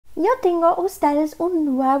Yo tengo ustedes un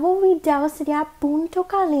nuevo video, sería punto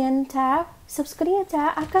caliente. Suscríbete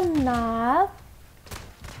al canal.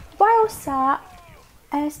 Voy a usar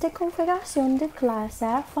esta configuración de clase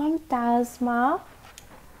fantasma.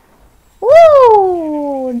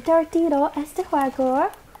 Divertido este juego.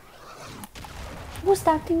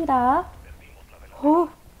 Gusta tirar.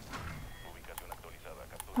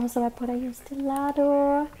 Vamos a ver por ahí este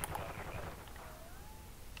lado.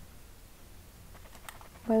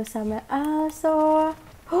 Voy a usarme eso.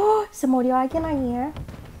 Se murió alguien ahí.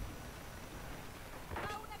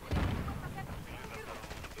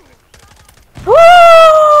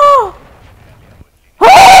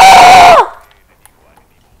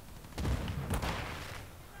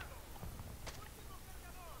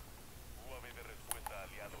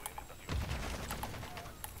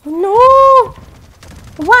 ¡No!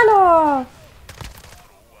 ¡Bueno!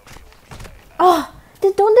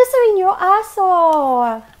 ¿De dónde se vino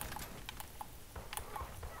eso?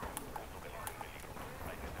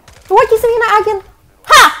 Aquí se viene alguien.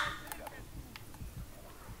 ¡Ja!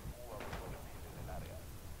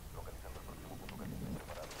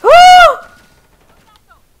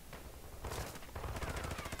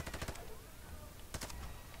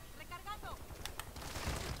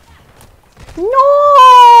 ¡No!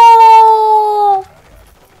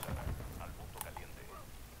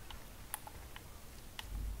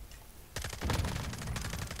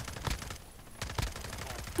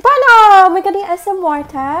 Bueno, me quedé esa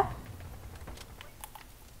muerta.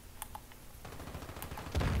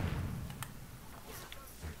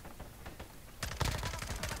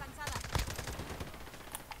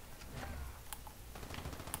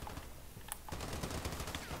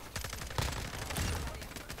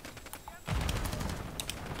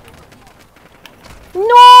 ¡No!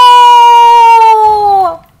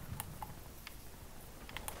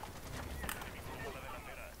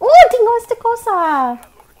 Tengo esta cosa.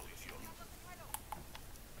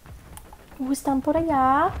 Están por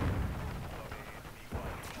allá.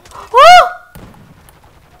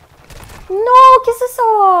 No, ¿qué es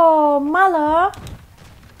eso? Mala.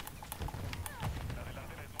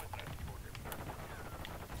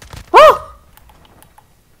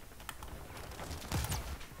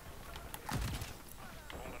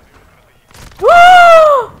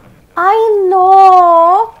 ¡Ay,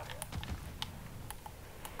 no!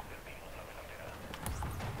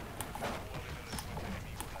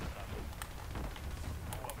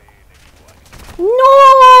 ¡No!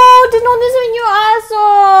 ¿De dónde se vino eso?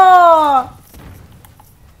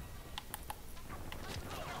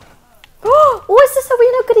 ¡Ese se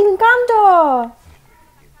vino brincando!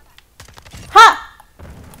 ¡Ja!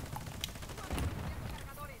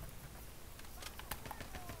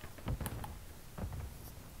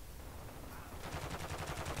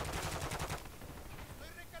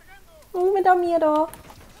 Me da miedo.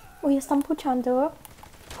 Están puchando.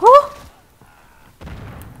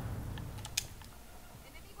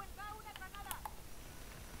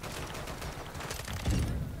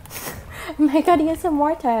 Me quería esa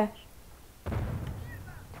muerte.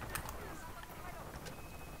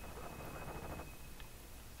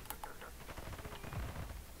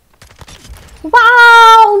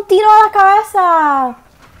 ¡Wow! ¡Un tiro a la cabeza!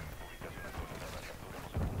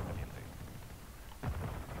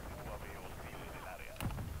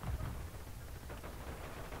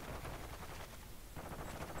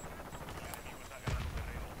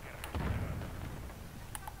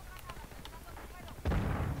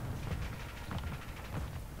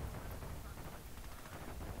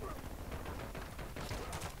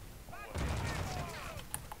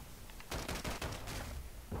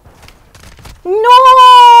 ¡No!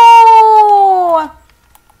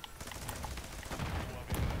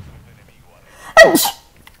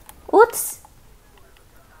 ¡Ups!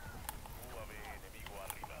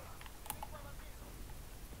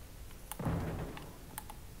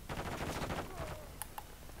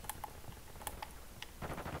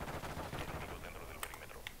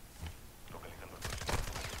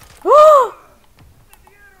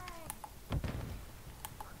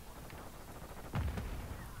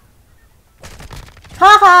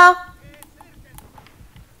 ¡Jaja!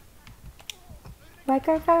 Voy a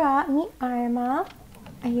cargar mi arma.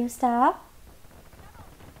 Ahí está.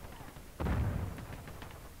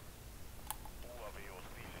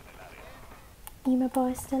 Y me voy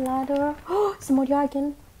a este lado. Se murió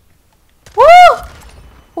alguien.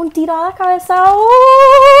 Un tiro a la cabeza.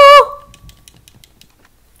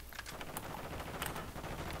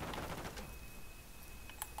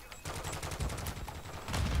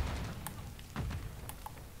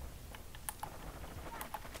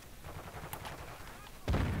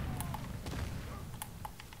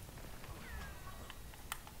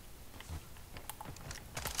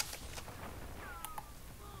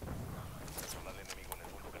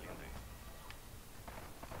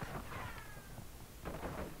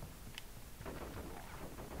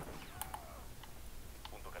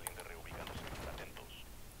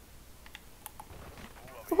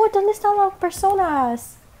 Oh, ¿dónde están las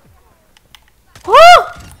personas? ¡Oh!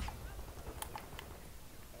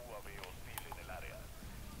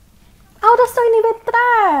 Ahora estoy en nivel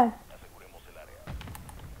 3.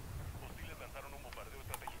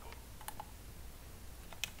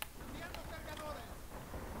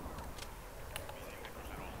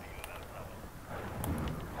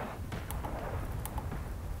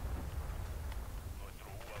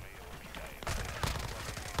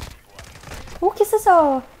 ¿Qué es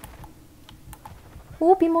eso?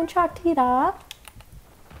 Vi mucha actividad.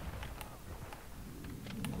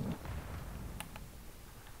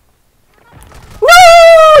 ¡No!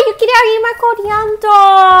 Yo quería irme corriendo.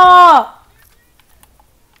 ¡Ah!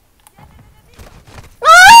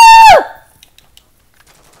 ¡Ah!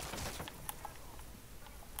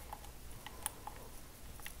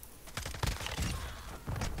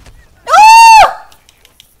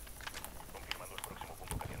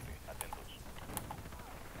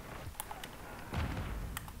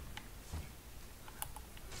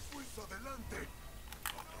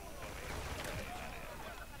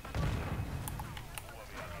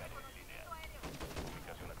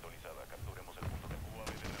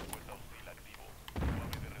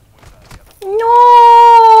 ¡No!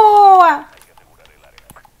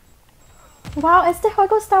 Wow, este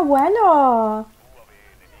juego está bueno.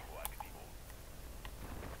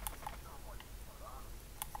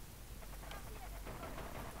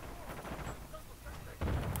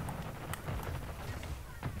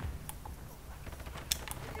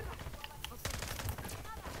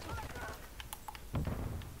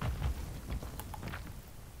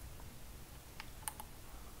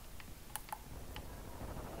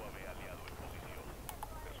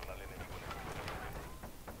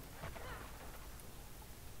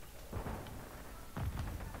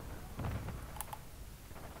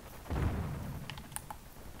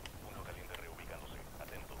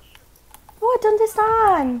 ¿Dónde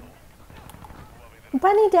están?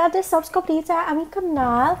 Buena idea de suscribirse a mi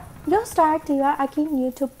canal. Yo estoy activa aquí en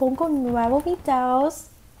YouTube, pongo nuevos videos.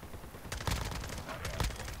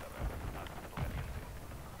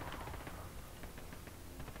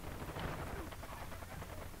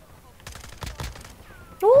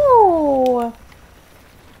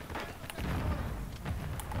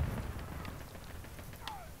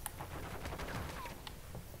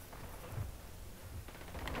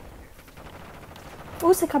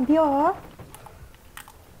 Se cambió.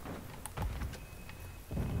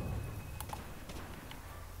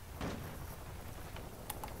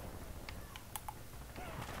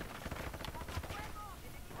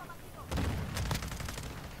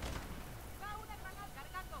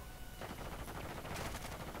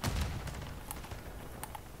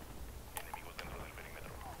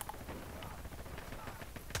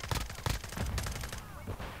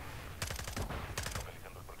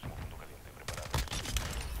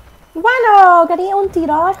 Bueno, quería un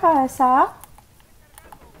tiro a la cabeza.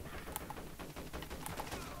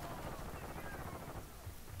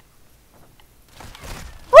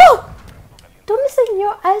 ¡Oh! ¿Dónde se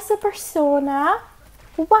vio a esa persona?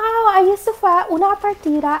 Wow, ahí se fue una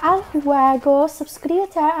partida al juego.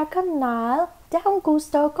 Suscríbete al canal, deja un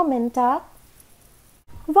gusto, comenta.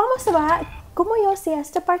 Vamos a ver cómo yo hice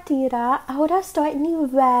esta partida. Ahora estoy en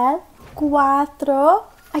nivel 4.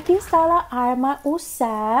 Aquí está la arma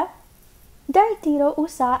usé. Del tiro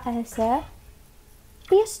usa ese.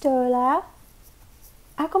 Pistola.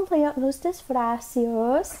 Ha cumplido los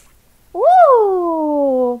disfraces.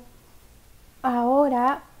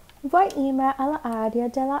 Ahora voy a irme a la área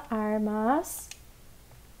de las armas.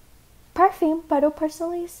 Por fin puedo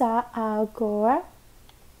personalizar algo.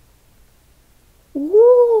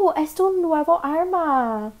 Es un nuevo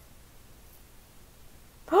arma.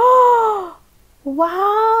 ¡Oh!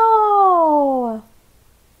 ¡Wow!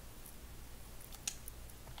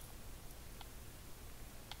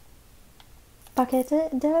 Paquete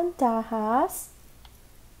de ventajas.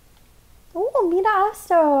 Mira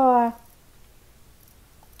esto.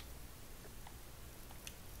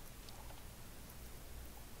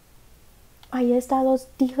 Ahí están las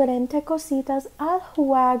diferentes cositas al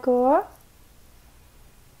juego.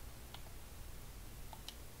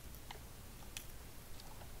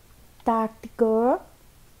 Táctico.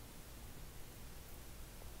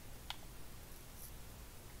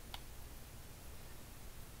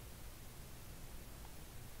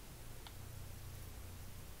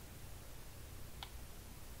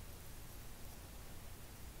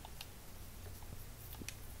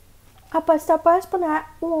 Apuesta puedes poner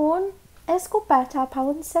un escopeta para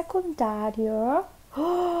un secundario.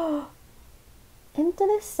 ¡Oh!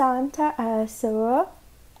 Interesante eso.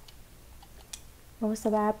 Vamos a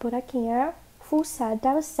ver por aquí. fusil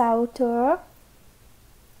del Sauter.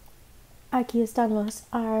 Aquí están las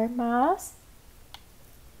armas.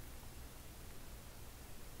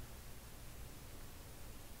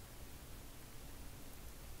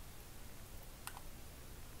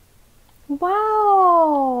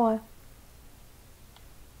 ¡Wow!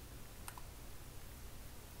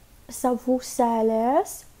 Son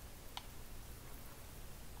fusiles.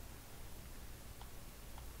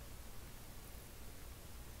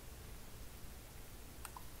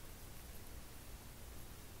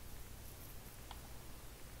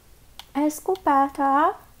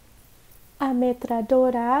 Escopeta.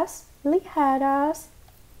 Ametralladoras ligeras.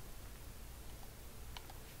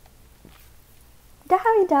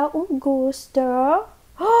 Déjame dar un gusto.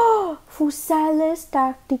 ¡Oh! Fusiles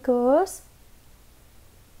tácticos.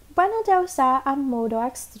 Bueno de usar a modo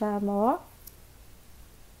extremo.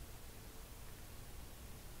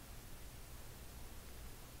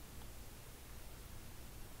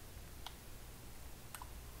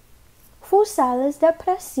 Fusiles de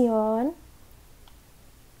presión.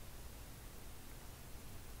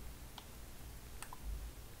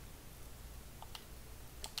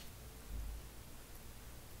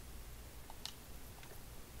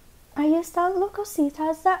 Ahí están las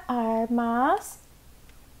cositas de armas.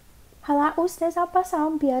 Ojalá ustedes han pasado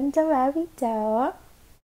bien de ver el video.